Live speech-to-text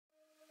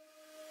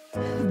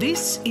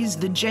This is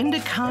the Gender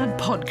Card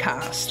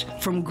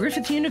Podcast from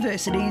Griffith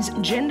University's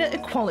Gender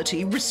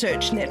Equality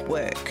Research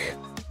Network.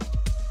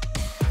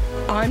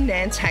 I'm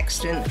Nance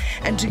Haxton,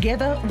 and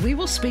together we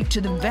will speak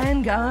to the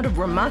vanguard of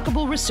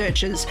remarkable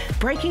researchers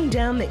breaking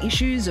down the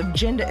issues of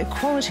gender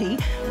equality,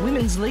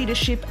 women's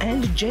leadership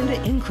and gender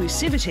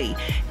inclusivity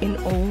in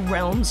all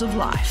realms of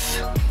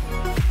life.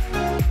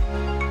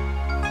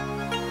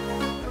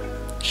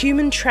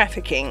 Human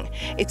trafficking.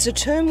 It's a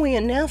term we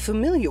are now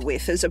familiar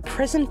with as a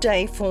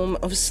present-day form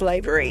of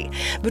slavery.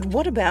 But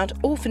what about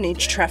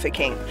orphanage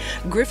trafficking?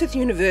 Griffith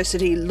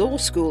University Law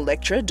School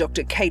lecturer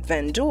Dr. Kate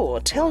van Doore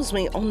tells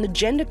me on the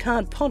Gender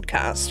Card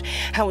podcast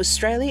how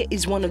Australia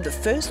is one of the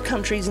first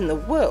countries in the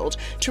world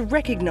to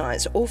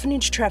recognise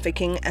orphanage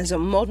trafficking as a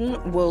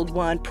modern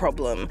worldwide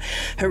problem.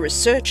 Her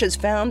research has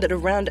found that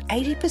around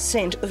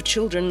 80% of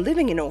children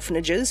living in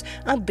orphanages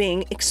are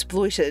being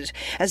exploited,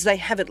 as they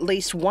have at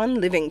least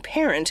one living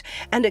parent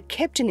and are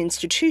kept in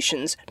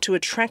institutions to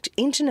attract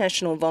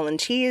international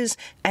volunteers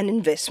and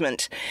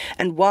investment.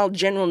 And while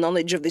general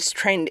knowledge of this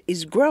trend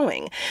is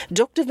growing,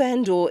 Dr.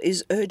 van Doore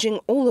is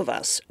urging all of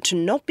us to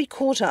not be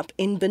caught up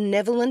in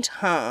benevolent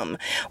harm,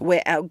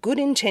 where our good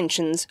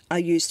intentions are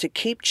used to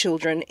keep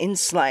children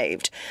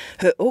enslaved.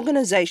 Her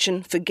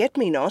organisation, Forget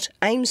Me Not,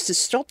 aims to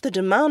stop the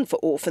demand for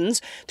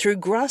orphans through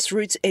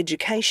grassroots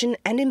education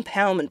and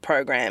empowerment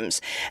programs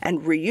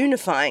and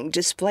reunifying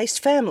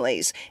displaced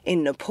families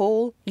in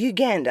Nepal,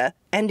 Uganda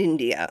and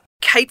India.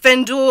 Kate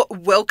van Doore,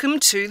 welcome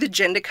to the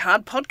Gender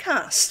Card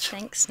podcast.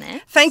 Thanks,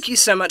 Nat. Thank you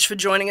so much for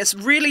joining us.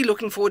 Really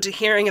looking forward to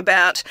hearing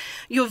about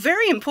your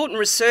very important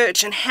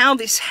research and how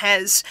this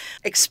has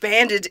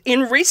expanded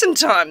in recent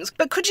times.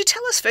 But could you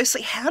tell us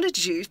firstly, how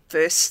did you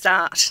first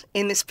start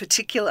in this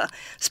particular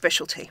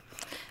specialty?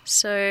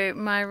 So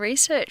my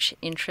research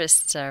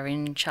interests are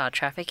in child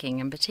trafficking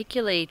and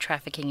particularly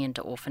trafficking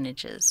into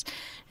orphanages.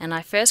 And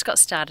I first got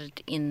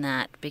started in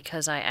that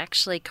because I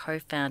actually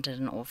co-founded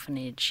an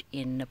orphanage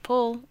in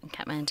Nepal, in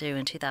Kathmandu,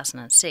 in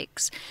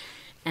 2006.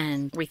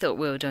 And we thought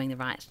we were doing the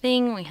right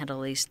thing. We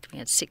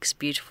had 6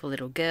 beautiful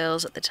little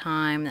girls at the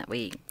time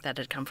that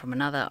had come from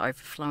another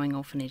overflowing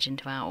orphanage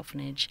into our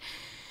orphanage.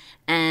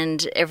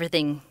 And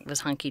everything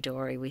was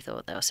hunky-dory. We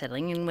thought they were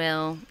settling in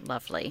well,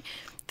 lovely.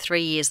 3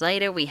 years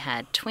later, we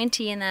had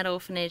 20 in that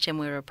orphanage, and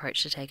we were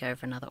approached to take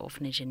over another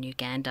orphanage in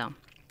Uganda,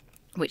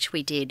 which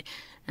we did.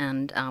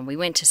 And we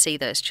went to see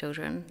those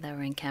children. They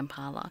were in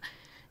Kampala,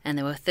 and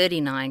there were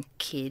 39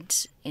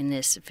 kids in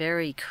this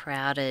very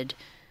crowded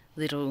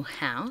little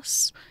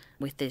house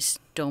with this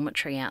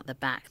dormitory out the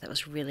back that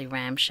was really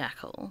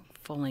ramshackle,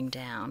 falling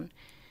down.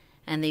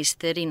 And these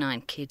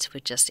 39 kids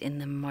were just in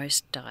the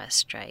most dire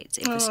straits.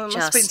 It must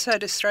have been so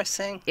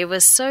distressing. It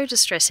was so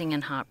distressing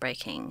and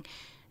heartbreaking.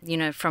 You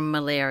know, from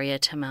malaria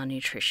to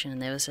malnutrition.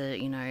 There was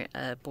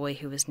a boy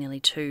who was nearly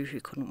 2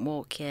 who couldn't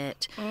walk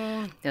yet.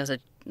 There was a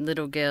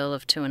little girl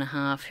of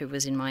 2.5 who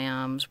was in my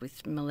arms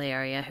with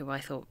malaria, who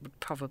I thought would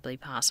probably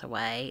pass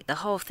away. The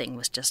whole thing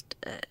was just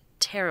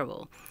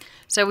terrible.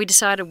 So we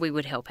decided we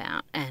would help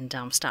out and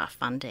start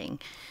funding.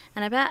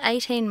 And about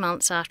 18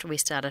 months after we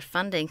started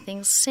funding,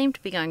 things seemed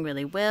to be going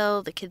really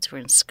well. The kids were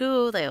in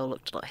school, they all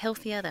looked a lot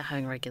healthier, they were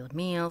having regular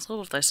meals,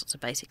 all of those sorts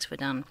of basics were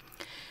done.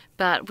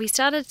 But we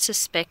started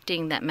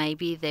suspecting that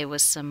maybe there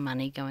was some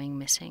money going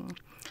missing.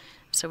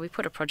 So we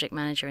put a project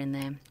manager in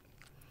there.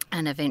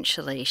 And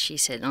eventually she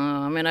said,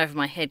 I'm in over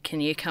my head,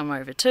 can you come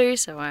over too?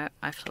 So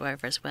I flew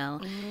over as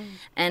well.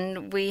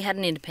 And we had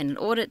an independent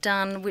audit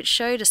done, which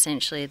showed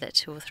essentially that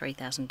 $2,000 or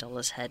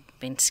 $3,000 had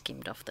been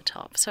skimmed off the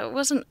top. So it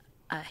wasn't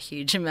a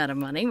huge amount of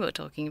money we were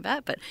talking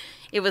about, but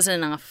it was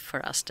enough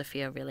for us to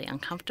feel really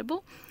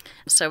uncomfortable.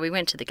 So we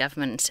went to the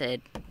government and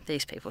said,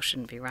 these people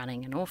shouldn't be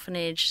running an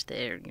orphanage.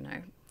 They're,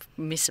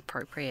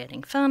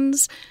 misappropriating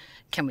funds.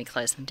 Can we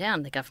close them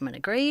down? The government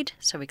agreed,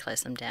 so we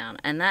closed them down.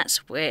 And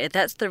that's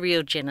the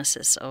real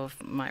genesis of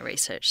my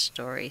research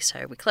story.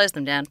 So we closed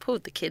them down,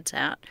 pulled the kids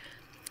out,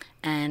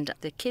 and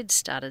the kids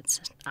started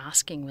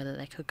asking whether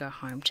they could go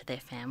home to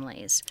their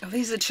families. Oh,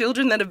 these are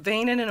children that have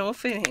been in an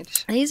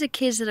orphanage. These are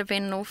kids that have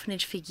been in an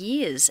orphanage for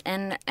years,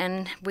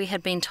 and we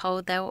had been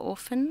told they were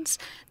orphans.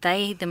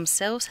 They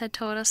themselves had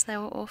told us they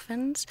were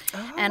orphans.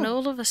 And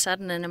all of a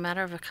sudden, in a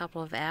matter of a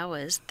couple of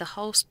hours, the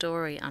whole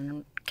story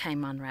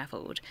came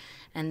unravelled.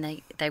 And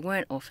they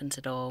weren't orphans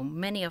at all.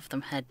 Many of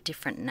them had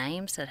different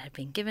names that had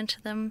been given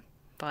to them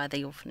by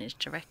the orphanage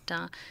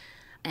director,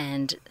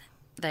 and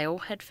they all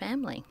had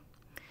family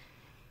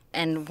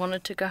and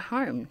wanted to go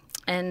home.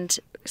 And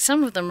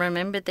some of them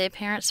remembered their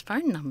parents'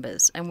 phone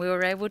numbers, and we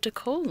were able to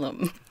call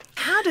them.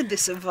 How did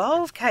this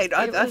evolve, Kate?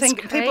 I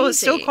think crazy. People are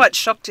still quite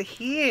shocked to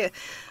hear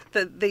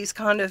that these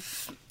kind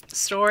of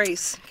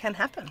stories can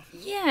happen.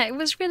 Yeah, it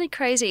was really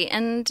crazy,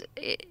 and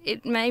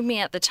it made me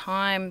at the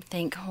time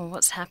think,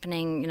 what's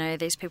happening?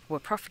 These people were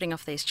profiting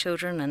off these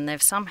children, and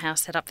they've somehow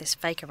set up this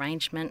fake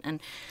arrangement,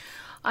 and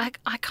I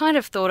kind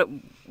of thought it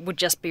would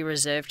just be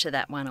reserved to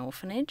that one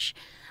orphanage.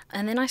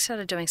 And then I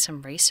started doing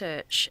some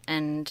research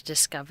and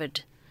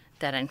discovered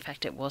that in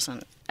fact it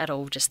wasn't at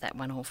all just that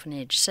one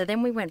orphanage. So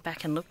then we went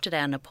back and looked at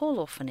our Nepal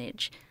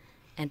orphanage,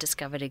 and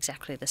discovered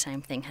exactly the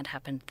same thing had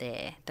happened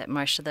there, that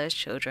most of those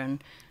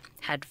children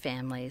had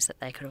families that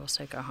they could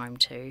also go home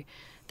to,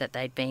 that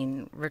they'd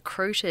been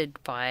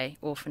recruited by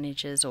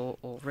orphanages or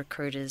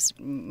recruiters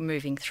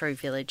moving through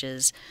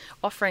villages,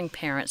 offering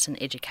parents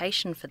an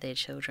education for their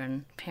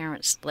children.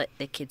 Parents let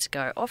their kids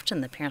go.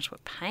 Often the parents were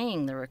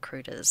paying the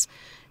recruiters,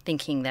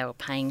 thinking they were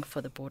paying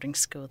for the boarding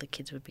school the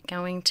kids would be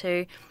going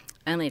to,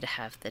 only to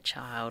have the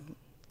child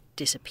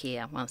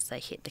disappear once they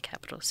hit the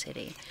capital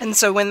city. And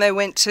so when they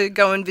went to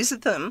go and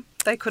visit them,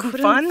 they couldn't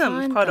find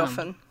them quite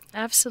often.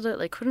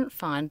 Absolutely couldn't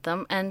find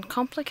them, and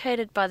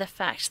complicated by the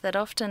fact that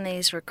often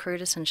these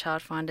recruiters and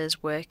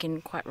childfinders work in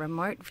quite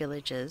remote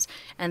villages,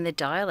 and the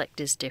dialect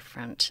is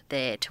different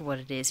there to what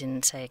it is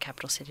in, say, a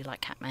capital city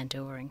like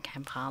Kathmandu or in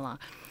Kampala.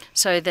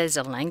 So there's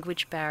a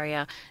language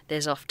barrier,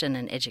 there's often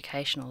an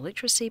educational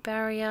literacy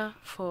barrier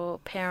for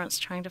parents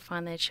trying to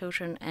find their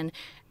children, and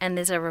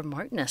there's a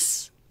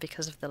remoteness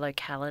because of the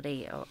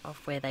locality of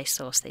where they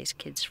source these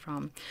kids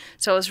from.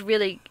 So it's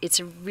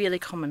a really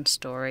common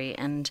story,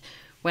 and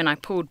when I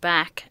pulled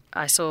back,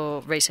 I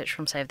saw research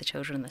from Save the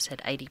Children that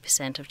said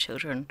 80% of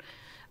children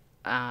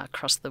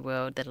across the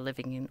world that are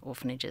living in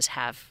orphanages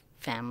have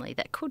family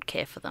that could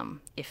care for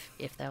them if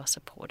they were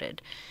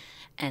supported.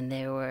 And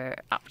there were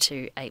up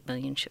to 8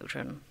 million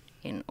children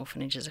in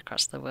orphanages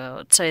across the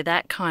world. So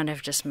that kind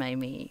of just made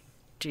me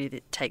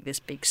take this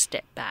big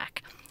step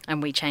back.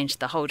 And we changed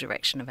the whole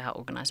direction of our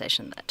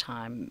organisation at that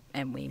time,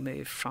 and we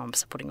moved from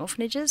supporting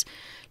orphanages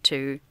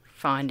to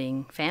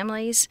finding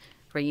families,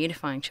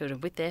 reunifying children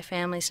with their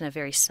families in a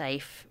very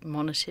safe,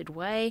 monitored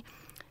way,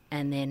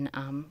 and then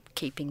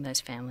keeping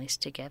those families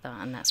together,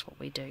 and that's what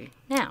we do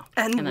now.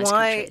 And in those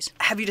why countries.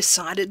 have you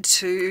decided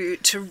to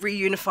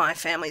reunify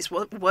families?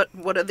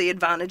 What are the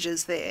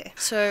advantages there?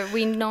 So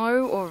we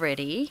know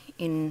already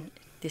in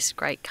this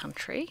great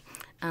country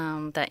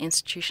that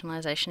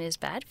institutionalisation is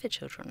bad for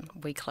children.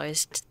 We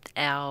closed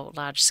our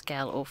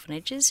large-scale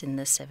orphanages in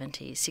the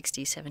 60s,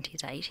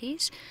 70s,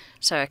 80s,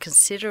 so a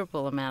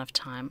considerable amount of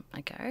time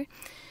ago.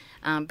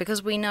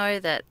 Because we know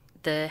that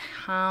the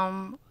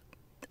harm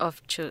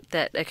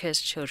that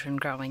occurs to children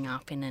growing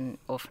up in an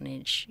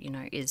orphanage,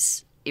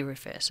 is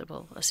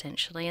irreversible,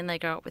 essentially, and they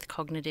grow up with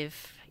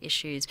cognitive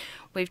issues.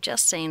 We've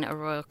just seen a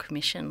Royal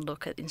Commission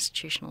look at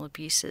institutional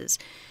abuses,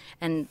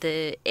 and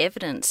the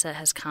evidence that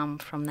has come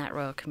from that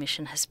Royal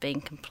Commission has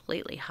been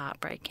completely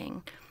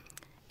heartbreaking.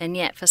 And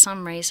yet, for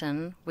some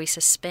reason, we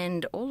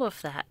suspend all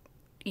of that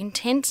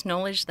intense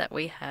knowledge that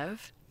we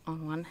have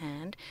on one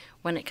hand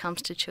when it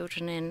comes to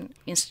children in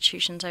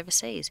institutions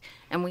overseas,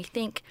 and we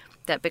think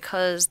that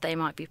because they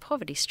might be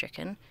poverty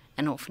stricken,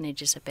 an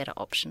orphanage is a better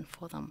option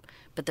for them,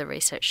 but the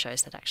research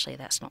shows that actually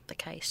that's not the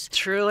case.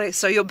 Truly,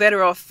 so you're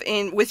better off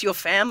with your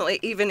family,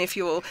 even if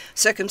your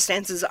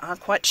circumstances are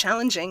quite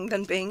challenging,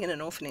 than being in an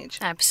orphanage.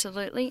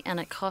 Absolutely, and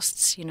it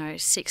costs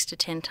 6 to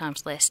 10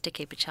 times less to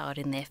keep a child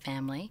in their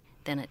family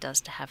than it does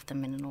to have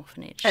them in an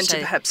orphanage. And to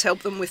perhaps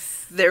help them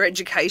with their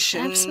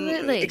education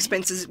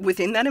expenses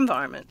within that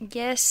environment.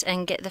 Yes,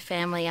 and get the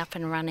family up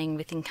and running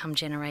with income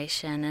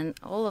generation and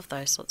all of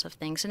those sorts of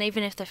things. And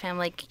even if the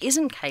family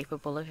isn't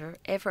capable of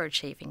ever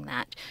achieving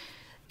that,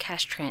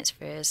 cash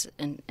transfers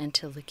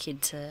until the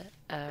kids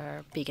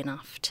are big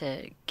enough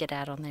to get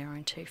out on their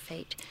own 2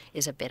 feet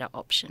is a better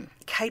option.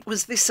 Kate,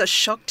 was this a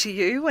shock to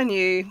you when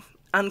you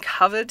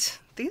uncovered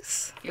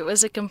this? It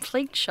was a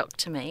complete shock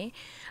to me.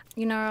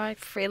 I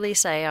freely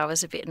say I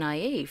was a bit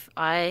naive.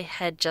 I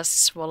had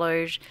just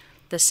swallowed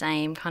the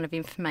same kind of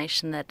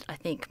information that I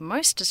think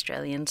most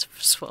Australians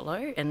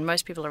swallow and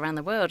most people around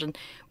the world. And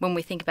when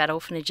we think about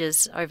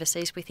orphanages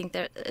overseas, we think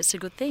that it's a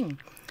good thing.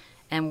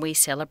 And we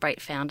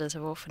celebrate founders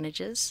of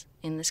orphanages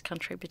in this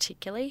country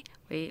particularly.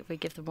 We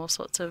give them all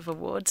sorts of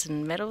awards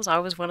and medals. I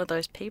was one of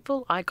those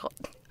people. I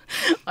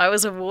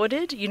was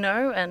awarded,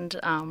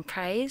 and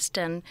praised,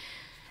 and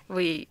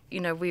we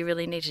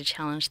really need to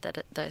challenge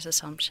those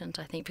assumptions,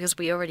 I think, because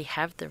we already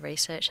have the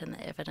research and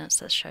the evidence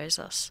that shows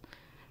us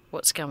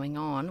what's going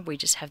on. We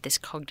just have this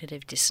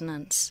cognitive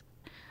dissonance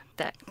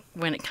that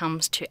when it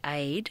comes to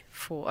aid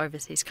for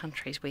overseas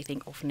countries, we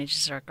think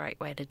orphanages are a great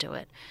way to do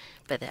it,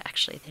 but they're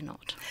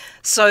not.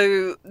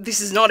 So this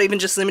is not even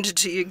just limited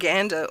to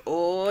Uganda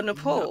or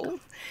Nepal. No.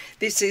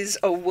 This is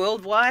a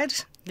worldwide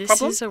problem?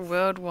 This is a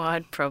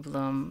worldwide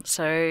problem.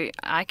 So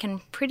I can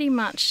pretty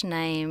much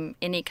name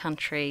any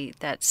country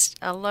that's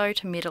a low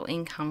to middle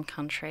income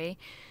country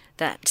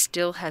that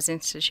still has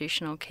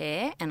institutional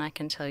care, and I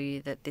can tell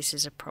you that this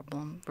is a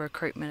problem.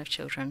 Recruitment of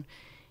children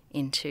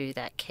into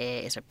that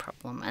care is a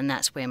problem, and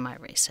that's where my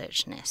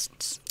research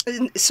nests.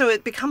 So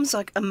it becomes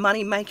like a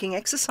money-making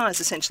exercise,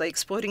 essentially,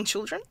 exploiting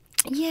children?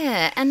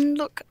 Yeah, and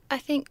look, I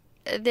think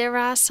there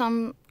are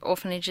some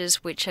orphanages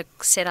which are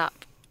set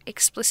up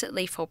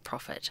explicitly for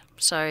profit.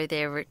 So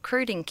they're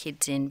recruiting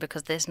kids in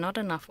because there's not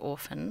enough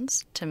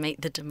orphans to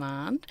meet the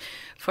demand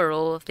for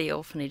all of the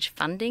orphanage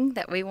funding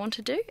that we want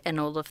to do and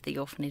all of the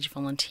orphanage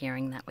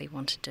volunteering that we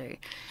want to do.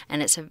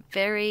 And it's a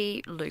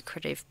very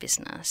lucrative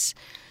business.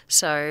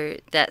 So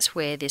that's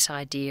where this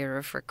idea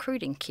of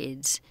recruiting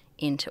kids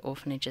into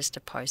orphanages to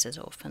pose as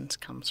orphans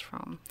comes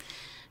from.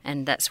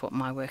 And that's what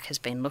my work has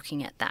been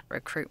looking at, that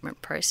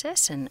recruitment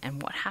process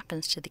and what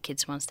happens to the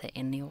kids once they're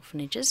in the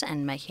orphanages,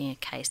 and making a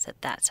case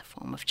that that's a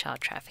form of child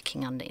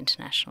trafficking under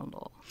international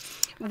law.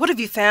 What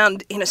have you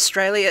found in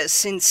Australia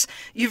since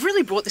you've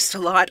really brought this to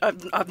light?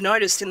 I've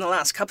noticed in the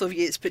last couple of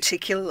years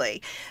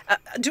particularly.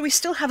 Do we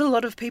still have a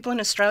lot of people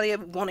in Australia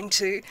wanting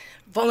to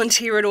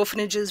volunteer at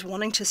orphanages,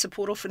 wanting to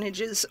support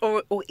orphanages,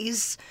 or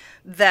is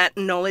that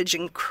knowledge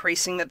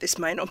increasing that this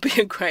may not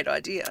be a great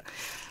idea?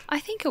 I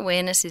think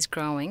awareness is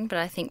growing, but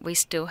I think we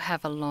still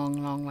have a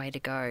long, long way to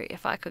go.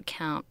 If I could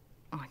count,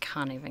 I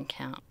can't even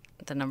count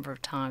the number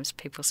of times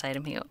people say to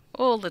me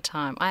all the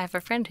time, I have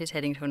a friend who's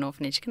heading to an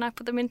orphanage, can I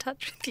put them in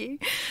touch with you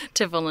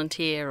to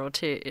volunteer,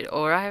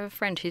 or I have a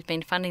friend who's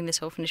been funding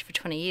this orphanage for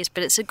 20 years,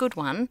 but it's a good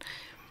one.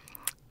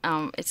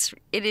 It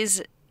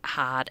is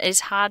hard.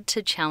 It's hard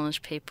to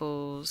challenge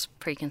people's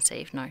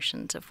preconceived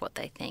notions of what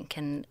they think,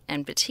 and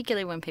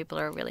particularly when people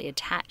are really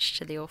attached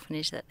to the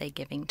orphanage that they're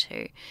giving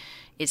to,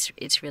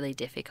 it's really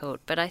difficult.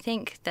 But I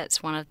think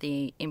that's one of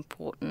the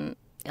important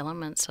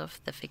elements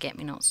of the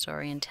Forget-Me-Not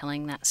story, and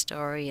telling that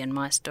story and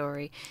my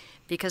story,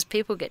 because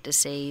people get to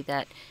see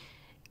that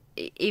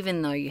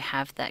even though you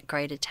have that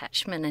great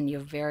attachment and you're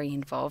very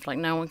involved, like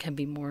no one can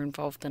be more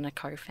involved than a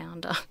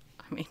co-founder.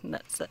 I mean,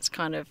 that's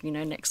kind of,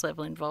 next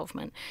level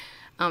involvement.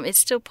 It's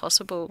still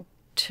possible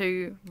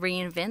to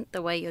reinvent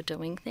the way you're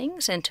doing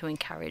things and to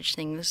encourage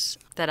things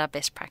that are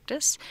best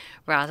practice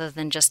rather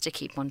than just to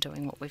keep on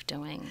doing what we're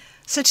doing.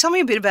 So tell me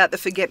a bit about the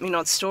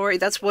Forget-Me-Not story.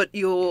 That's what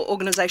your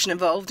organisation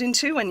evolved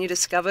into when you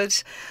discovered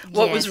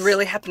what was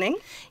really happening?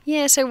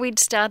 Yeah, so we'd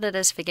started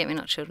as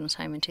Forget-Me-Not Children's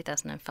Home in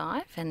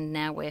 2005, and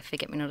now we're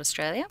Forget-Me-Not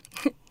Australia.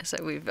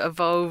 So we've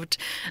evolved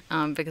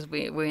because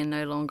we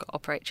no longer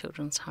operate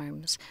children's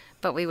homes,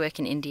 but we work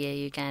in India,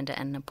 Uganda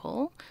and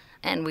Nepal.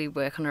 And we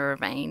work on a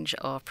range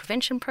of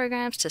prevention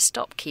programs to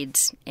stop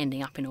kids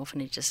ending up in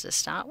orphanages to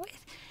start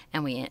with.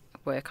 And we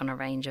work on a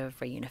range of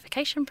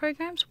reunification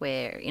programs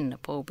where in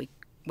Nepal we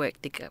work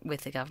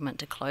with the government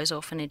to close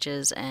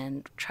orphanages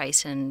and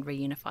trace and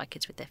reunify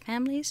kids with their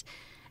families.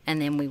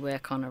 And then we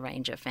work on a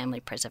range of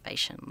family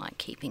preservation, like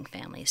keeping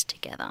families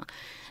together.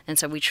 And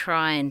so we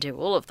try and do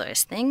all of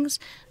those things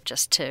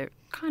just to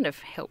kind of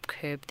help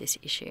curb this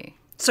issue.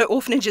 So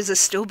orphanages are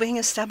still being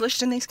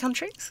established in these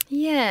countries?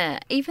 Yeah,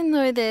 even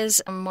though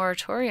there's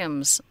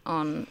moratoriums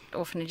on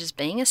orphanages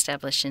being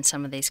established in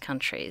some of these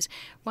countries,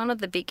 one of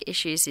the big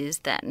issues is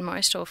that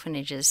most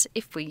orphanages,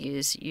 if we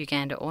use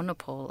Uganda or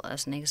Nepal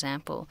as an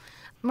example,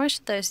 most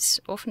of those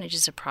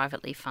orphanages are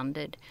privately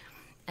funded.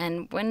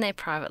 And when they're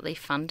privately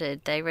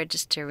funded, they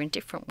register in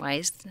different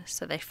ways,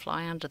 so they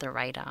fly under the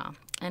radar.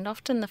 And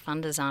often the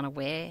funders aren't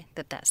aware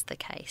that that's the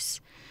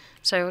case.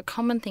 So a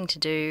common thing to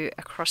do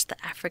across the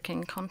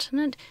African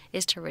continent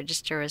is to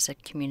register as a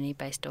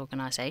community-based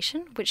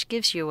organisation, which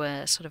gives you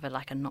a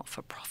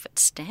not-for-profit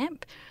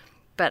stamp,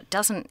 but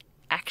doesn't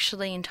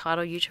actually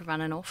entitle you to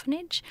run an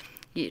orphanage.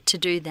 To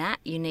do that,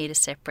 you need a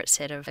separate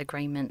set of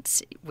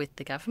agreements with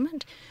the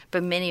government,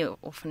 but many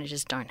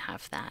orphanages don't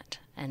have that,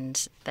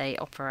 and they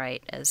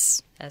operate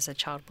as a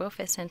child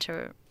welfare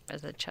centre,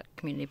 as a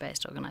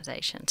community-based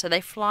organisation. So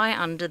they fly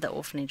under the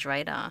orphanage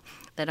radar.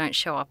 They don't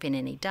show up in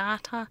any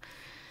data.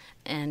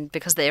 And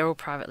because they're all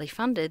privately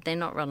funded, they're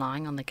not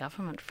relying on the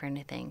government for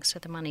anything. So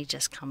the money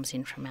just comes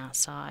in from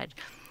outside.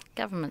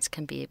 Governments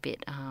can be a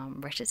bit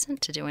reticent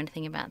to do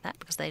anything about that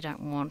because they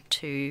don't want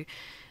to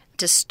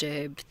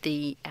disturb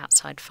the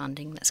outside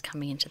funding that's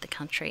coming into the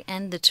country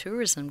and the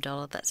tourism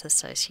dollar that's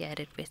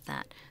associated with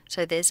that.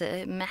 So there's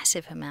a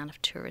massive amount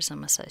of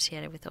tourism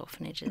associated with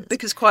orphanages.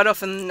 Because quite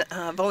often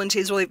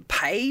volunteers will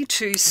pay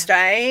to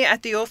stay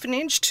at the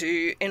orphanage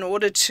in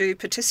order to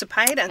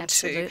participate and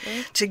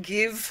to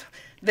give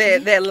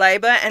their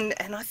labour, and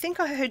I think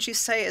I heard you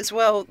say as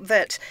well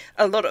that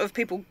a lot of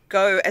people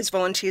go as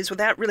volunteers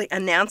without really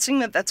announcing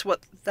that that's what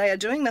they are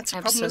doing. That's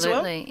a problem as well?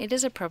 Absolutely, it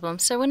is a problem.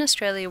 So in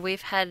Australia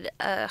we've had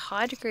a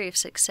high degree of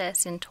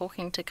success in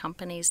talking to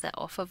companies that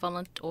offer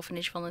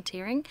orphanage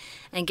volunteering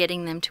and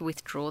getting them to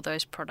withdraw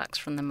those products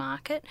from the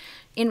market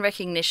in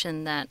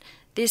recognition that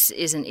this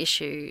is an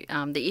issue.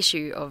 The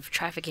issue of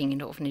trafficking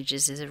into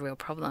orphanages is a real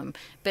problem,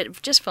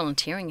 but just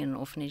volunteering in an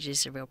orphanage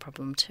is a real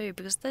problem too,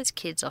 because those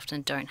kids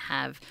often don't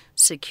have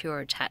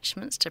secure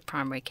attachments to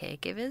primary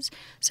caregivers.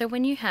 So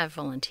when you have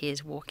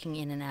volunteers walking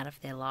in and out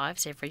of their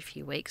lives every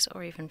few weeks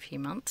or even few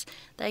months,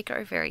 they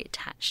grow very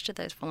attached to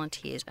those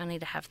volunteers only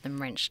to have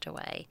them wrenched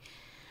away.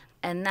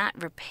 And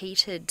that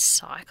repeated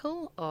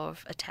cycle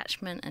of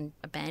attachment and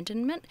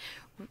abandonment,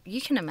 you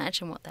can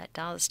imagine what that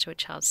does to a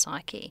child's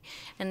psyche.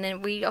 And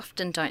then we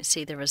often don't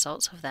see the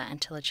results of that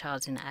until a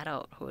child's in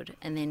adulthood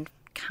and then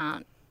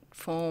can't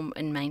form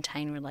and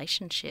maintain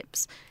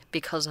relationships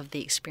because of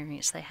the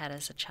experience they had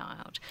as a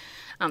child.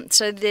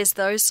 So there's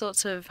those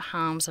sorts of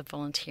harms of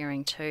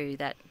volunteering too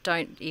that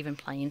don't even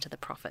play into the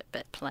profit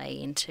but play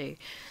into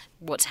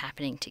what's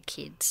happening to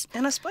kids.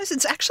 And I suppose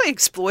it's actually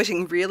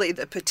exploiting really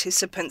the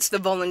participants, the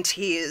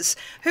volunteers,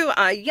 who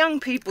are young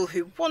people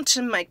who want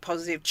to make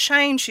positive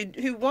change,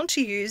 who want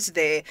to use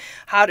their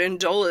hard-earned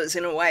dollars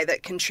in a way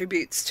that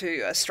contributes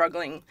to a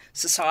struggling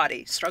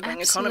society,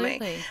 struggling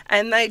economy.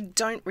 And they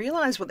don't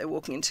realise what they're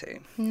walking into.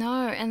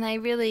 No, and they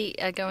really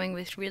are going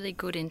with really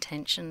good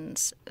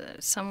intentions.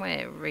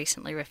 Somewhere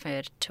recently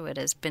referred to it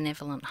as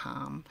benevolent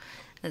harm.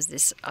 There's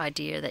this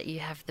idea that you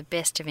have the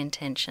best of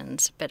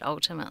intentions, but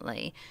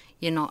ultimately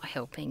you're not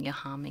helping, you're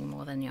harming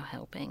more than you're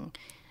helping.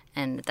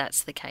 And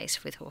that's the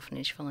case with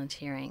orphanage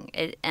volunteering.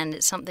 And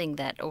it's something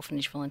that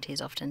orphanage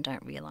volunteers often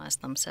don't realise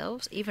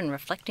themselves. Even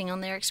reflecting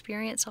on their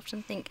experience,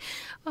 often think,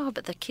 oh,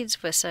 but the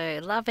kids were so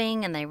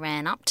loving and they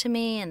ran up to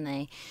me and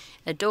they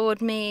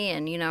adored me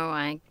and,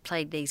 I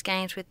played these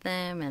games with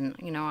them and,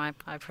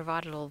 I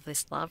provided all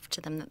this love to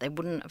them that they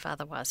wouldn't have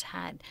otherwise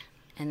had.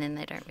 And then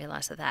they don't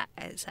realise that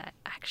is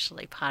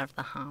actually part of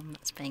the harm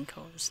that's being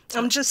caused.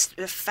 I'm just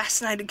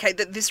fascinated, Kate,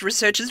 that this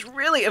research has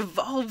really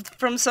evolved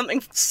from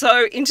something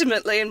so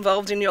intimately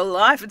involved in your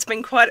life. It's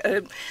been quite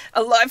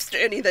a life's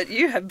journey that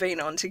you have been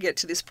on to get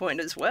to this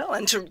point as well,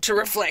 and to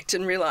reflect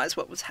and realise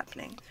what was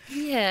happening.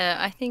 Yeah,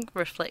 I think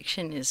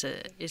reflection is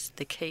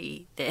the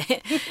key there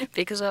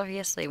because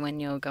obviously when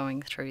you're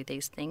going through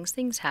these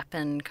things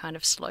happen kind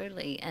of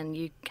slowly and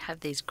you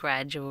have these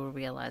gradual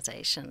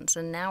realisations.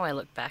 And now I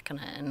look back on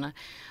it and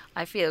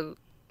I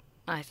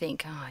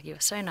think, oh, you were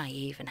so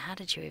naive and how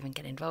did you even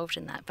get involved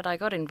in that? But I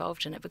got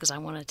involved in it because I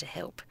wanted to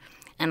help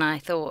and I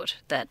thought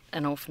that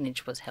an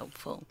orphanage was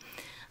helpful.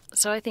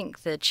 So I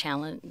think the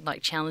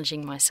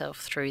challenging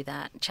myself through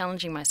that,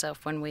 challenging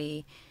myself when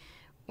we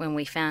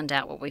found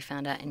out what we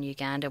found out in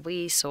Uganda,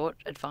 we sought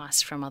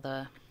advice from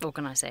other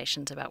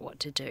organisations about what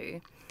to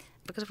do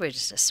because we're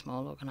just a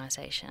small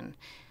organisation.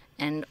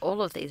 And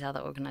all of these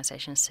other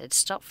organisations said,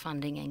 stop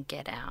funding and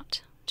get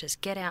out. Just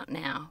get out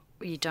now.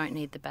 You don't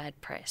need the bad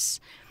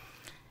press.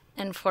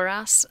 And for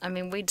us,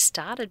 we'd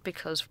started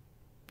because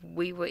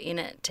we were in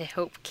it to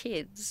help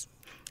kids.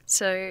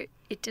 So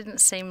it didn't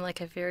seem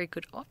like a very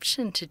good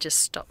option to just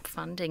stop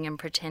funding and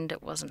pretend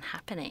it wasn't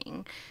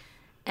happening.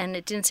 And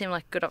it didn't seem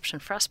like a good option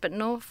for us, but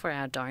nor for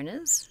our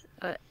donors.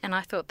 And I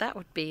thought that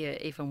would be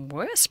an even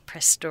worse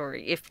press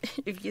story if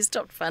you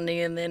stopped funding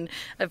and then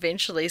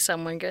eventually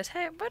someone goes,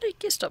 hey, why did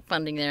you stop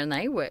funding there? And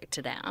they worked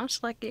it out.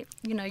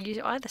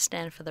 You either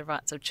stand for the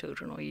rights of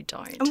children or you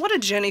don't. And what a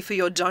journey for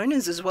your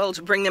donors as well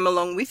to bring them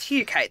along with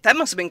you, Kate. That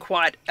must have been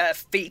quite a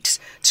feat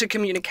to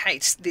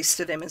communicate this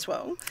to them as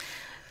well.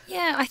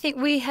 Yeah, I think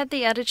we had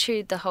the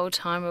attitude the whole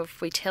time of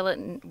we tell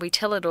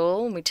it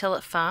all, and we tell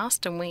it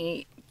fast, and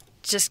we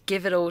just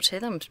give it all to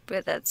them.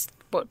 But that's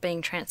what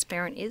being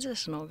transparent is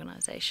as an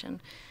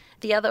organisation.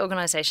 The other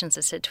organisations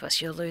have said to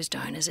us, you'll lose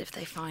donors if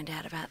they find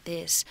out about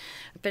this.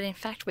 But in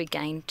fact, we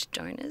gained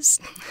donors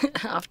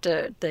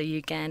after the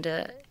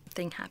Uganda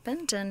thing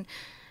happened,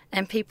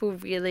 and people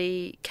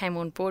really came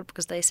on board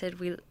because they said,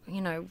 we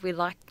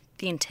like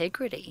the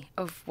integrity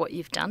of what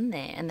you've done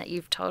there and that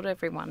you've told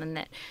everyone and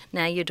that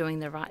now you're doing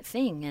the right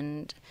thing.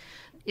 And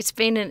it's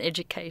been an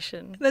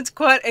education. That's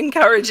quite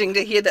encouraging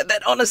to hear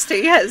that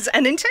honesty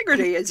and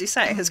integrity, as you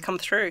say, has come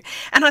through.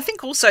 And I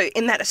think also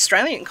in that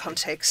Australian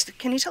context,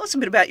 can you tell us a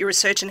bit about your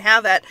research and how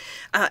that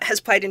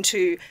has played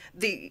into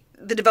the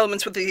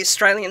developments with the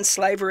Australian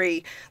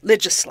slavery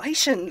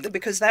legislation,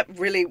 because that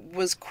really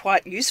was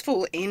quite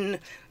useful in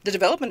the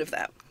development of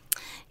that?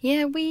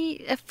 Yeah,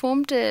 we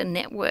formed a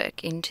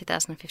network in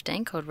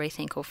 2015 called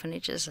Rethink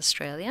Orphanages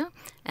Australia,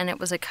 and it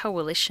was a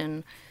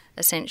coalition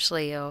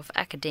essentially of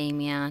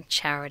academia,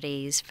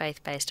 charities,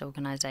 faith-based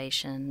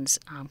organisations,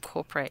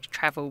 corporate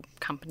travel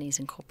companies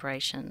and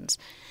corporations,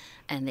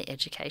 and the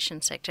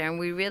education sector. And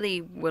we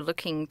really were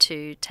looking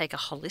to take a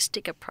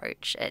holistic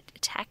approach at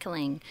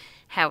tackling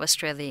how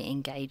Australia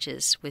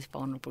engages with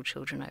vulnerable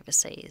children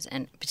overseas,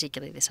 and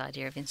particularly this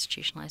idea of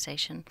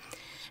institutionalisation.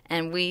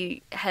 And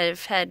we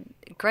have had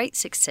great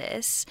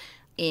success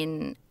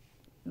in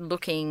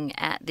looking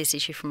at this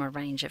issue from a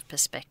range of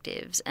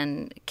perspectives,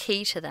 and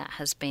key to that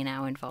has been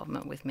our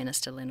involvement with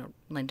Minister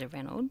Linda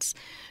Reynolds,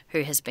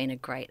 who has been a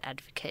great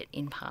advocate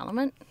in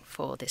Parliament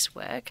for this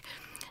work,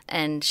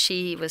 and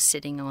she was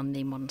sitting on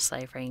the Modern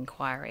Slavery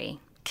Inquiry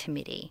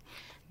Committee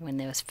when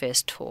there was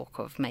first talk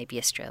of maybe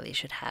Australia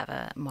should have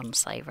a Modern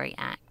Slavery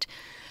Act.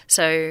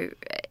 So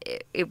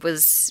it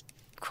was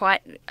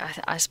quite,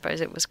 I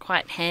suppose it was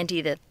quite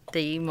handy that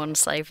the Modern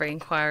Slavery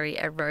Inquiry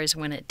arose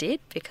when it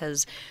did,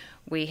 because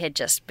we had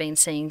just been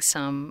seeing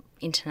some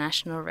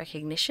international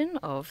recognition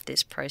of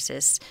this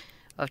process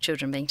of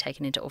children being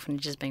taken into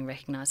orphanages being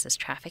recognised as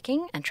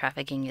trafficking, and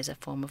trafficking is a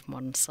form of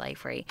modern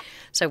slavery.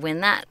 So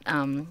when that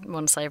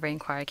Modern Slavery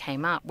Inquiry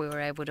came up, we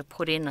were able to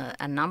put in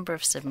a number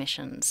of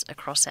submissions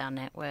across our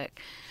network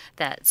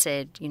that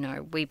said,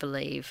 we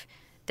believe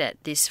that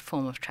this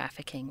form of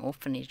trafficking,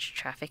 orphanage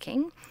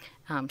trafficking,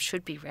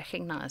 should be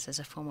recognised as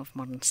a form of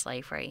modern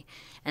slavery.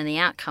 And the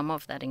outcome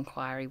of that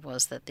inquiry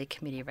was that the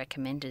committee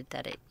recommended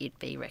that it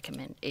be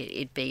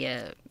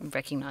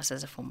recognised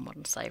as a form of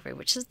modern slavery,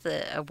 which is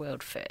a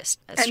world first.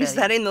 And is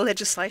that in the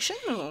legislation?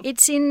 Or?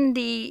 It's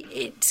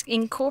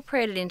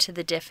incorporated into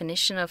the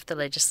definition of the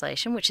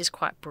legislation, which is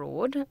quite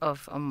broad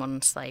of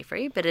modern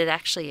slavery, but it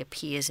actually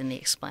appears in the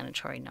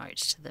explanatory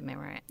notes to the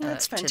memorandum.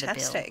 That's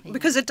fantastic, to the bill.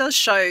 because it does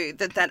show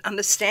that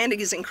understanding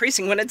is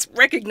increasing when it's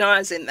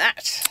recognised in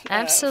that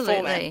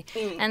Absolutely.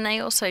 format. And they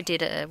also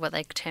did what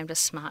they termed a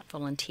Smart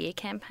Volunteer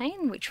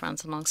campaign, which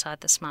runs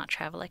alongside the Smart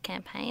Traveller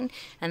campaign,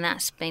 and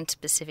that's been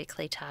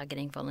specifically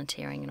targeting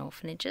volunteering in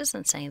orphanages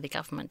and saying the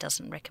government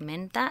doesn't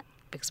recommend that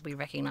because we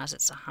recognise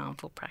it's a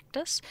harmful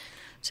practice.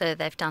 So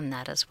they've done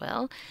that as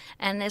well.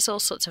 And there's all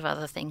sorts of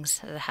other things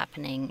that are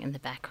happening in the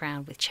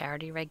background with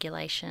charity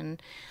regulation,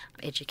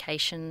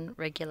 education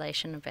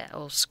regulation about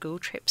all school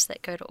trips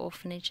that go to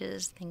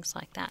orphanages, things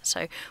like that.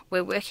 So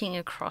we're working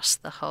across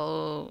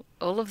all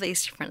of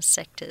these different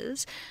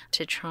sectors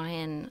to try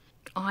and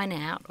iron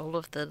out all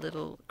of the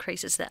little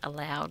creases that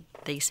allowed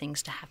these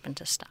things to happen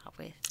to start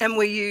with. And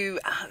were you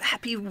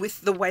happy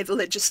with the way the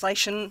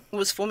legislation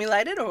was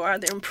formulated, or are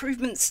there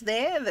improvements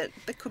there that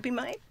could be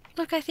made?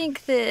 Look, I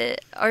think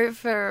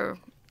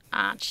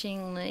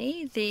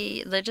overarchingly,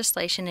 the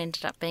legislation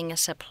ended up being a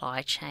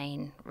supply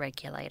chain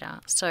regulator.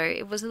 So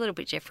it was a little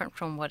bit different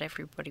from what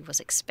everybody was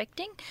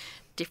expecting,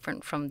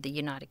 different from the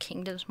United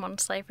Kingdom's Modern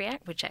Slavery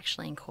Act, which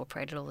actually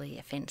incorporated all the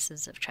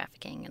offences of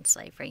trafficking and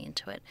slavery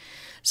into it.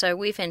 So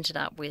we've ended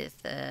up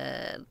with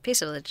a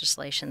piece of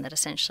legislation that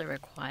essentially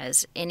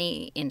requires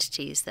any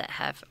entities that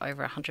have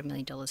over $100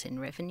 million in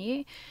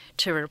revenue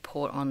to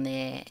report on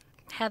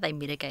how they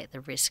mitigate the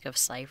risk of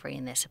slavery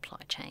in their supply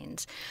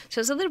chains.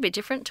 So it's a little bit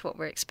different to what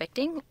we're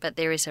expecting, but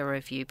there is a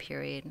review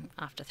period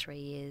after 3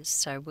 years,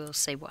 so we'll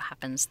see what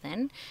happens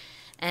then.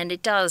 And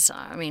it does,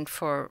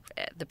 for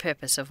the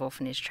purpose of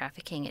orphanage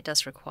trafficking, it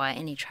does require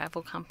any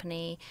travel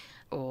company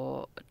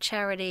or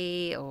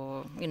charity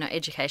or,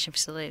 education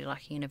facility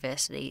like a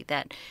university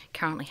that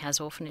currently has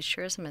orphanage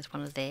tourism as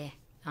one of their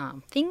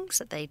things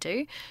that they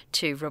do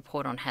to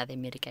report on how they're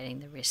mitigating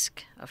the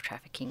risk of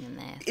trafficking in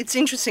there. It's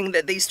interesting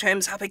that these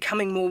terms are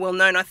becoming more well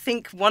known. I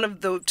think one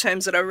of the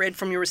terms that I read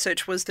from your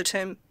research was the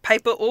term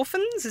paper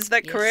orphans. Is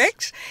that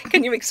correct?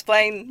 Can you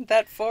explain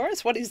that for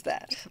us? What is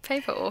that?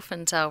 Paper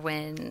orphans are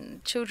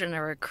when children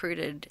are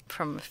recruited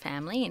from a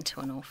family into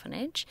an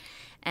orphanage,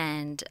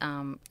 and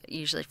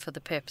usually for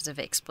the purpose of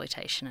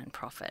exploitation and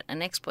profit.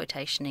 And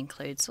exploitation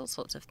includes all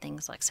sorts of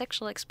things like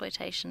sexual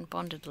exploitation,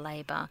 bonded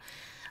labour,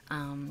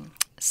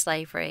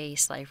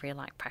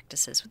 slavery-like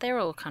practices. They're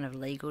all kind of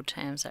legal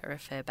terms that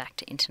refer back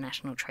to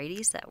international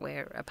treaties that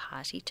we're a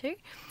party to.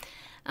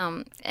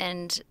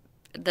 And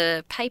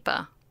the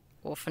paper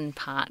orphan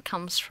part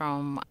comes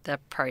from the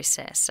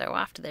process. So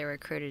after they're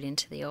recruited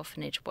into the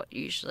orphanage, what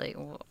usually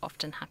or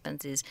often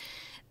happens is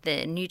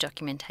the new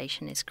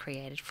documentation is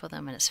created for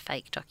them, and it's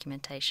fake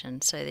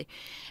documentation. So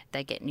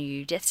they get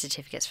new death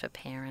certificates for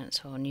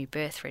parents or new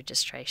birth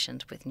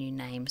registrations with new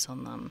names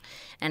on them,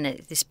 and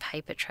this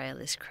paper trail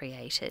is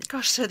created.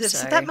 Gosh, so there's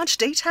that much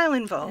detail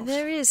involved?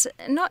 There is,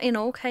 not in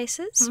all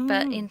cases,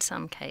 but in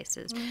some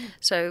cases.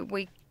 So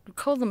we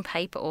call them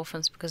paper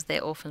orphans because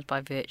they're orphans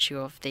by virtue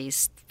of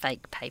these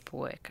fake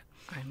paperwork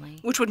only.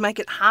 Which would make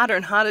it harder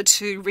and harder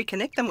to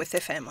reconnect them with their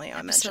family, I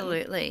imagine.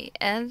 Absolutely.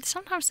 And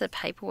sometimes the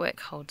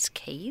paperwork holds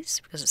keys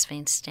because it's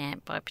been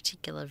stamped by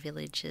particular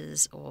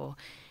villages or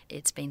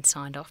it's been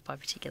signed off by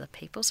particular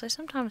people. So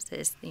sometimes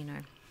there's,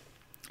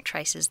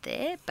 traces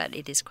there, but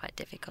it is quite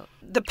difficult.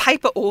 The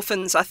paper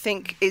orphans, I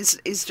think, is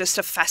just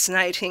a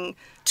fascinating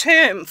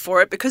term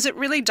for it because it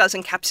really does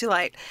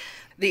encapsulate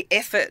the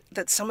effort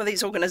that some of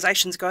these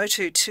organisations go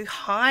to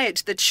hide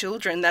the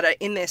children that are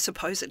in their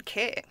supposed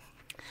care.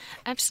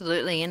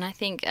 Absolutely, and I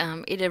think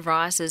it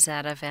arises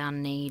out of our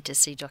need to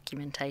see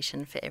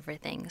documentation for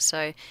everything.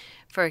 So,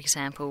 for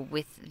example,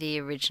 with the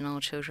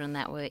original children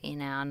that were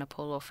in our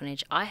Nepal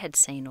orphanage, I had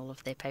seen all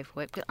of their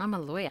paperwork, but I'm a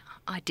lawyer.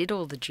 I did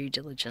all the due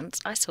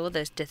diligence. I saw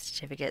those death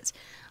certificates.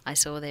 I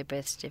saw their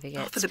birth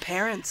certificates. Oh, for the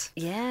parents.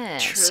 Yeah.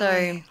 Truly.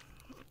 So,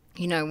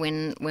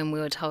 when we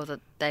were told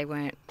that they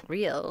weren't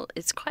real,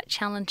 it's quite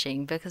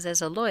challenging because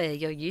as a lawyer,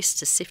 you're used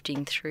to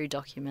sifting through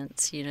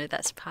documents.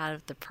 That's part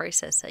of the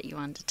process that you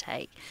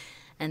undertake.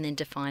 And then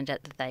to find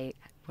out that they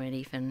weren't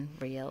even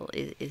real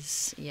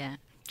is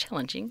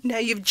challenging. Now,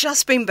 you've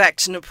just been back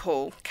to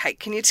Nepal. Kate,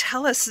 can you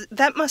tell us,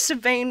 that must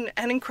have been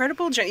an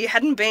incredible journey. You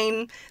hadn't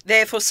been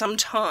there for some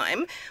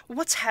time.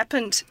 What's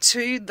happened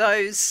to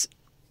those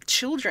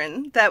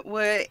children that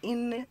were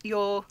in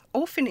your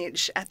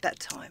orphanage at that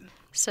time?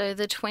 So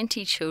the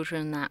 20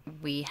 children that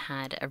we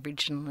had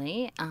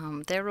originally,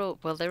 they're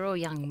all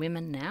young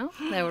women now.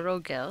 They were all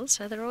girls,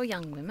 so they're all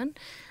young women.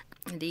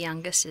 The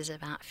youngest is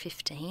about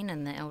 15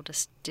 and the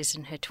eldest is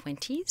in her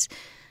 20s.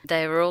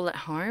 They were all at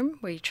home.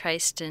 We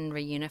traced and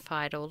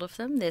reunified all of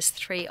them. There's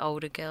 3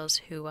 older girls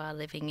who are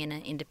living in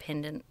an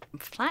independent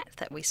flat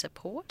that we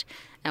support,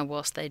 and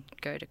whilst they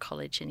go to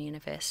college and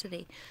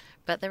university.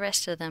 but the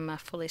rest of them are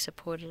fully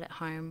supported at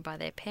home by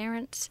their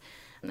parents.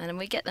 And then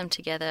we get them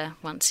together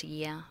once a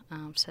year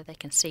so they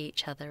can see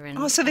each other.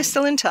 So they're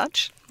still in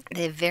touch?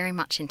 They're very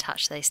much in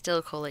touch. They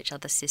still call each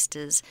other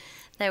sisters.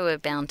 They were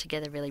bound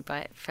together really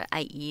for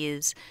 8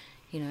 years,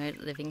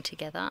 living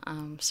together.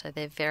 So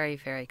they're very,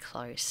 very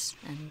close.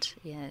 And,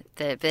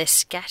 they're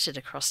scattered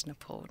across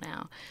Nepal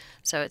now.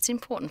 So it's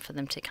important for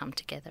them to come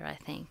together, I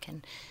think.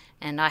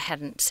 And I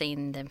hadn't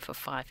seen them for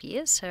 5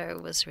 years, so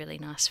it was really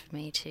nice for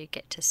me to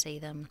get to see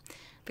them.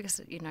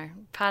 Because,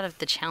 part of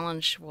the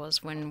challenge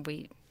was when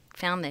we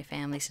found their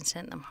families and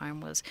sent them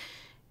home was,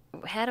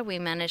 how do we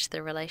manage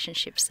the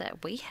relationships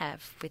that we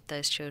have with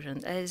those children?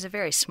 There's a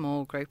very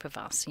small group of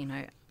us,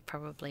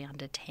 probably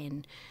under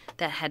 10,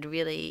 that had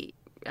really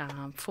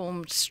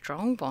formed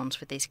strong bonds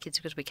with these kids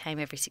because we came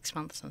every 6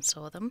 months and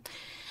saw them.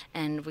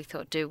 And we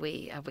thought, are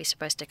we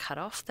supposed to cut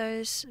off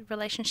those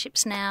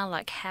relationships now?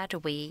 Like, how do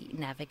we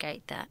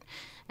navigate that?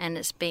 And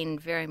it's been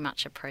very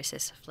much a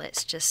process of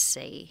let's just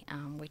see.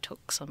 We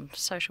took some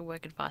social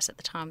work advice at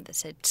the time that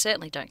said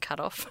certainly don't cut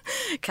off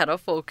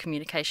all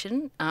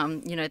communication.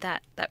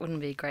 That wouldn't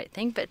be a great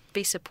thing, but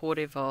be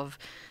supportive of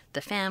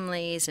the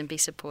families and be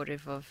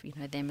supportive of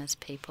them as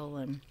people.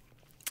 And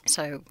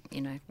so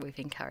we've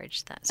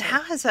encouraged that. So,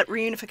 how has that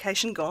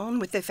reunification gone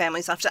with their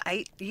families after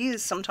 8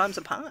 years, sometimes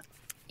apart?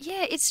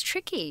 Yeah, it's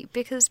tricky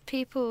because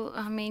people,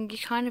 you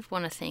kind of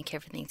want to think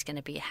everything's going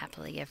to be a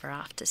happily ever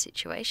after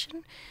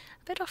situation.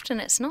 But often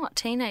it's not.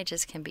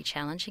 Teenagers can be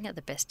challenging at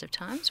the best of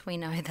times. We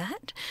know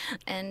that.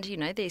 And,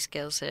 these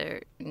girls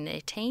are in their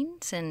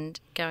teens and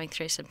going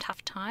through some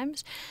tough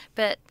times.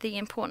 But the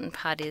important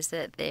part is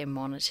that they're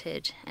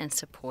monitored and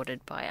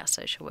supported by our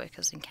social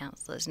workers and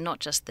counsellors, not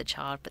just the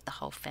child but the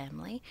whole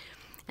family.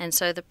 And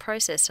so the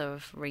process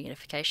of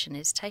reunification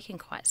is taken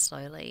quite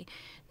slowly.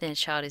 The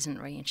child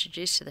isn't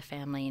reintroduced to the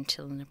family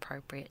until an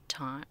appropriate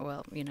time,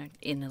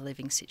 in a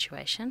living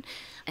situation.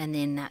 And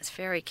then that's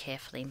very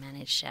carefully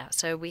managed out.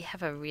 So we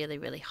have a really,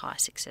 really high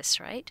success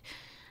rate.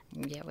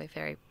 Yeah, we're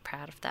very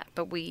proud of that.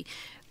 But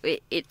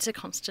it's a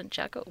constant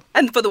juggle.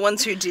 And for the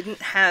ones who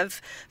didn't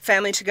have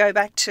family to go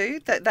back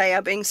to, that they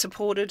are being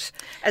supported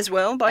as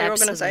well by your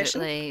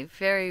organisation? Absolutely,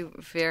 very,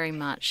 very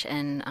much,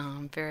 and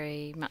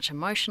very much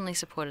emotionally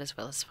supported as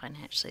well as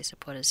financially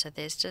supported. So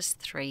there's just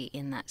 3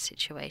 in that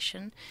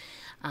situation.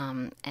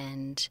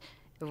 And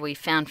we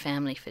found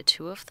family for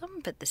 2 of them,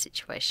 but the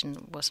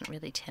situation wasn't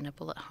really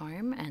tenable at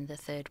home. And the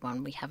 3rd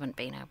one we haven't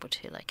been able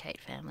to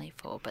locate family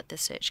for, but the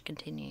search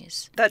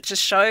continues. That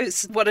just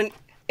shows what an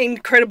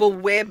incredible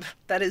web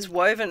that is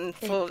woven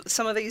for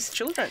some of these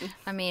children.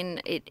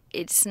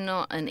 It's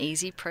not an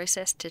easy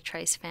process to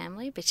trace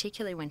family,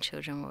 particularly when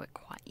children were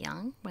quite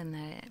young, when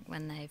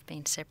they've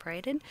been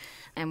separated.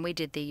 And we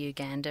did the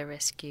Uganda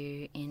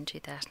rescue in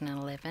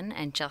 2011,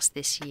 and just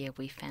this year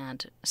we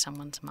found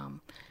someone's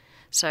mum.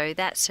 So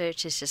that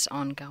search is just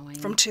ongoing.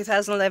 From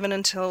 2011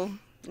 until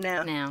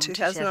now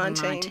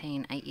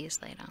 2019, 8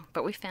 years later.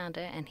 But we found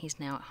her, and he's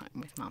now at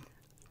home with mum.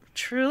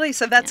 Truly.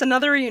 So that's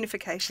another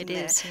reunification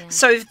there. It is, yeah.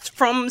 So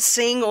from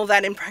seeing all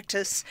that in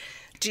practice,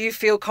 do you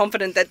feel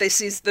confident that this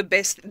is the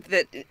best,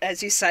 that,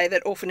 as you say,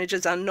 that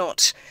orphanages are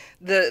not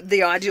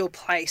the ideal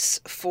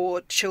place for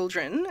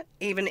children,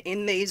 even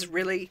in these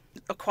really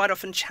quite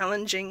often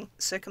challenging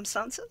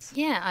circumstances?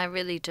 Yeah, I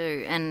really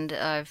do. And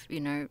I've,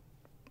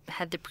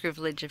 had the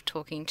privilege of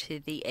talking to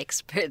the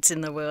experts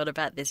in the world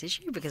about this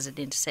issue because it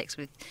intersects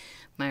with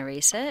my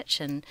research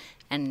and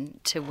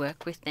to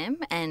work with them.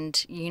 And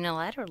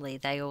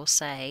unilaterally, they all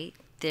say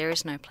there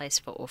is no place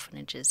for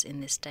orphanages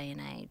in this day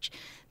and age.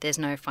 There's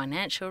no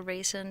financial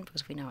reason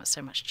because we know it's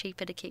so much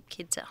cheaper to keep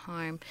kids at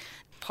home.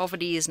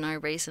 Poverty is no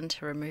reason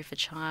to remove a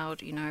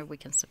child. We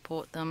can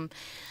support them.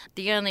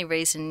 The only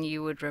reason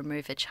you would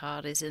remove a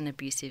child is an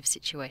abusive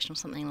situation or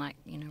something like,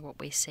 what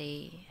we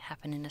see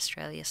happen in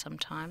Australia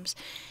sometimes.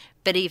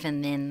 But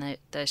even then,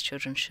 those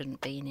children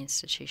shouldn't be in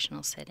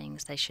institutional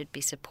settings. They should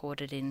be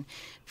supported in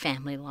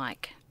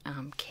family-like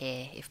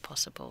care if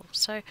possible.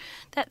 So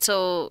that's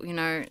all,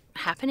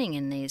 happening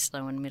in these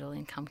low and middle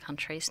income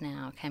countries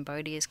now.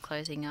 Cambodia is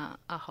closing a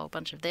whole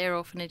bunch of their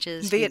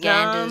orphanages.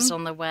 Vietnam. Uganda's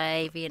on the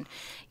way.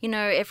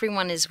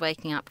 Everyone is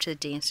waking up to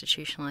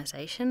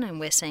deinstitutionalisation, and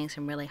we're seeing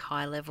some really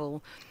high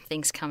level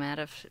things come out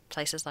of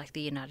places like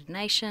the United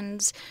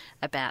Nations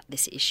about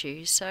this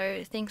issue.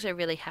 So things are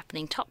really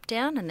happening top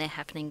down, and they're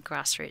happening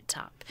grassroots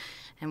up.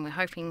 And we're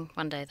hoping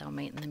one day they'll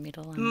meet in the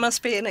middle.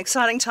 Must be an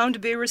exciting time to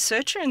be a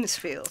researcher in this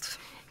field.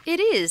 It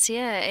is,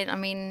 yeah.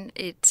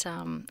 It's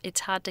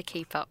hard to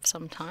keep up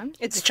sometimes.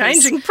 It's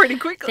changing pretty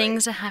quickly.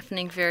 Things are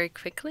happening very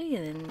quickly,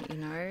 and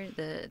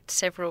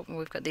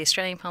we've got the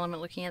Australian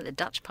Parliament looking at it, the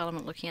Dutch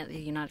Parliament looking at it, the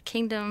United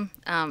Kingdom.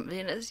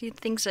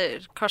 Things are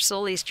across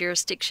all these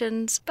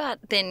jurisdictions. But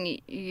then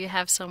you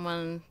have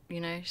someone,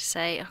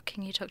 say, "Oh,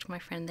 can you talk to my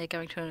friend? They're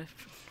going to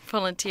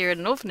volunteer at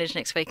an orphanage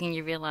next week," and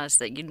you realise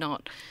that you're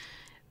not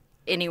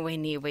anywhere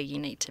near where you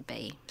need to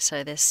be.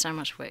 So there's so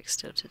much work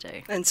still to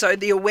do. And so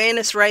the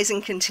awareness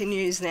raising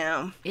continues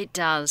now. It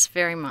does,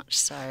 very much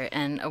so,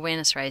 and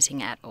awareness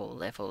raising at all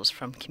levels,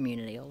 from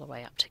community all the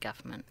way up to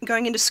government.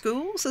 Going into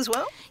schools as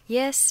well?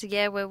 Yes,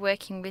 we're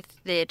working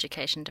with the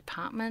education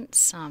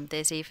departments.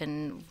 There's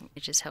even,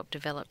 we just helped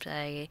develop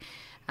a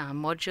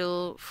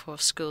module for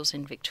schools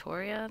in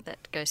Victoria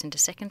that goes into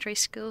secondary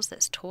schools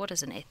that's taught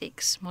as an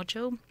ethics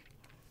module.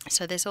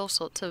 So there's all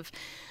sorts of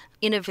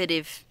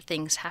innovative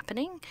things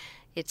happening.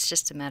 It's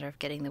just a matter of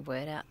getting the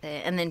word out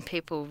there and then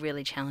people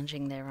really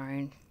challenging their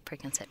own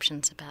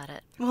preconceptions about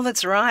it. Well,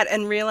 that's right,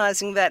 and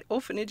realising that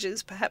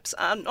orphanages perhaps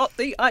are not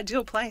the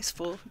ideal place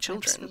for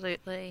children.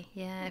 Absolutely,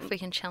 yeah. If we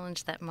can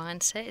challenge that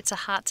mindset, it's a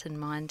hearts and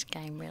minds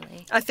game,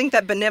 really. I think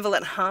that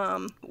benevolent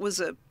harm was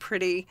a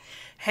pretty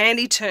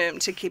handy term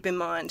to keep in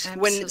mind.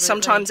 Absolutely. When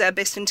sometimes our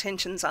best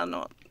intentions are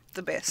not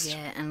the best.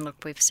 Yeah, and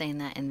look, we've seen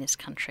that in this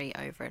country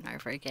over and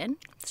over again.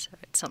 So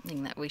it's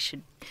something that we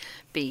should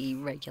be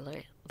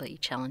regularly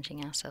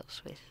challenging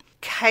ourselves with.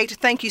 Kate,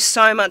 thank you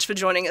so much for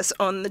joining us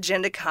on the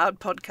Gender Card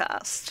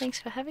podcast. Thanks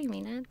for having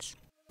me, Nads.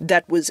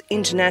 That was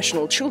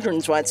international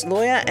children's rights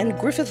lawyer and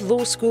Griffith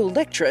Law School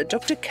lecturer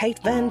Dr. Kate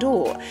van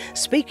Doore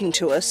speaking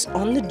to us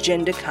on the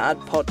Gender Card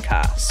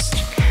podcast.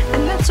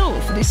 And that's all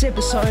for this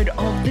episode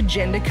of The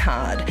Gender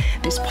Card.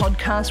 This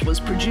podcast was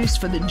produced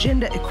for the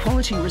Gender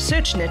Equality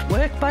Research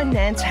Network by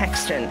Nance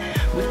Haxton,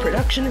 with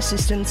production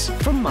assistance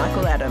from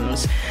Michael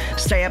Adams.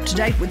 Stay up to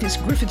date with this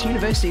Griffith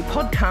University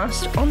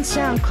podcast on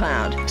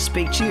SoundCloud.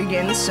 Speak to you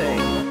again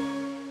soon.